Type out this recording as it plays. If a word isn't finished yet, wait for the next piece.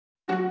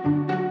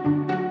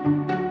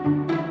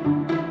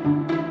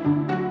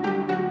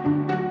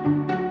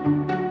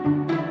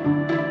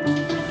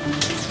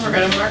we're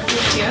going to mark the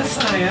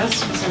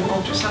TSIS with some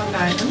ultrasound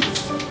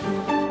guidance.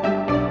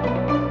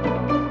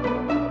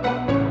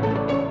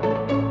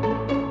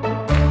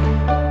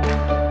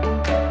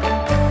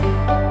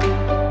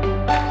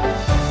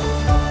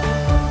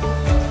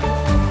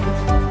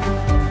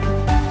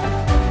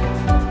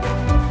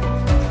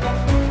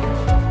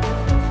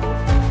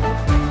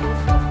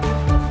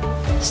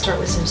 Start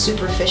with some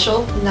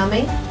superficial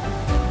numbing.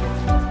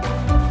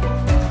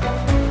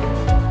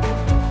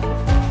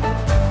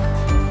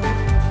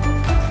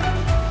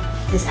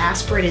 This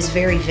aspirate is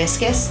very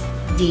viscous.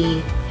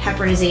 The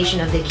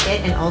heparinization of the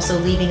kit and also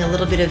leaving a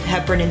little bit of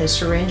heparin in the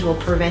syringe will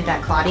prevent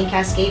that clotting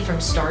cascade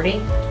from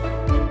starting.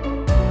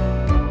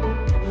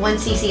 1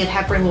 cc of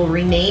heparin will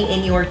remain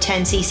in your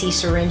 10 cc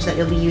syringe that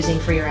you'll be using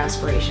for your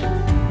aspiration.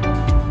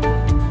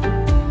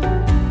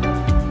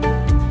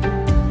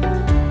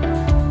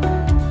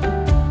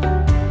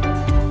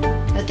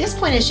 At this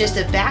point, it's just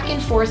a back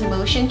and forth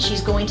motion.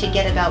 She's going to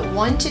get about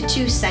 1 to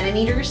 2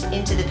 centimeters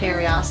into the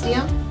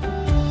periosteum.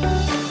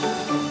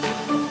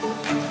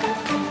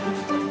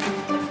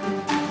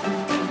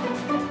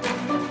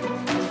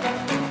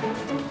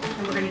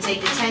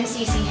 Take the 10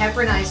 cc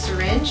heparinized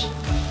syringe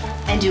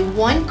and do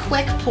 1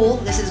 quick pull.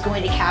 This is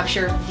going to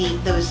capture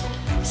those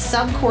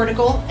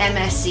subcortical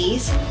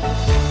MSCs.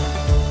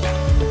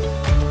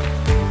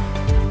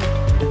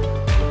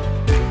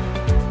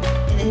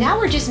 And then now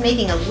we're just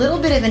making a little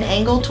bit of an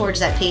angle towards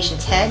that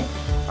patient's head.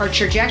 Our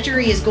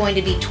trajectory is going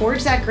to be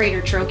towards that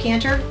greater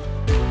trochanter.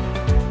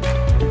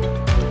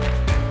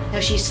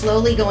 Now she's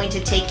slowly going to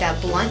take that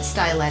blunt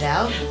stylet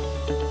out.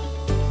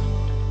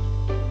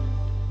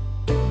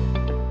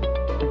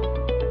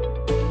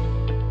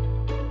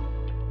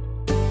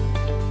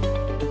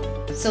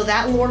 So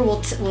that lure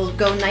will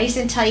go nice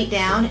and tight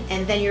down,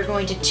 and then you're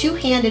going to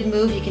two-handed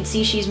move. You can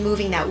see she's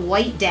moving that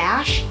white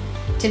dash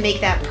to make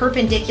that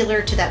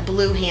perpendicular to that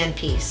blue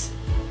handpiece.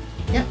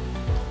 Yep.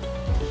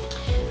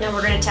 Now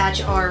we're going to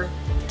attach our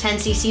 10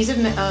 cc's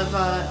of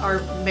our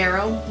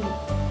marrow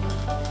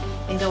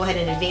and go ahead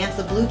and advance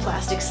the blue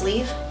plastic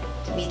sleeve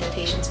to meet the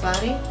patient's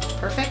body.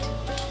 Perfect.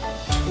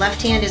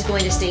 Left hand is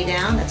going to stay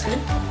down. That's good.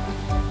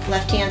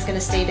 Left hand's going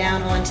to stay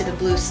down onto the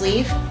blue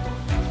sleeve.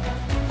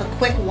 A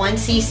quick 1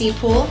 cc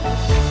pull.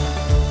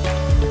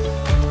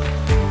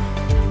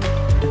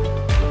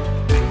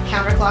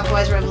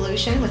 Counterclockwise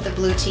revolution with the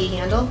blue T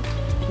handle.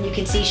 And you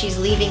can see she's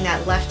leaving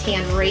that left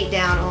hand right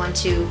down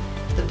onto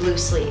the blue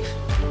sleeve.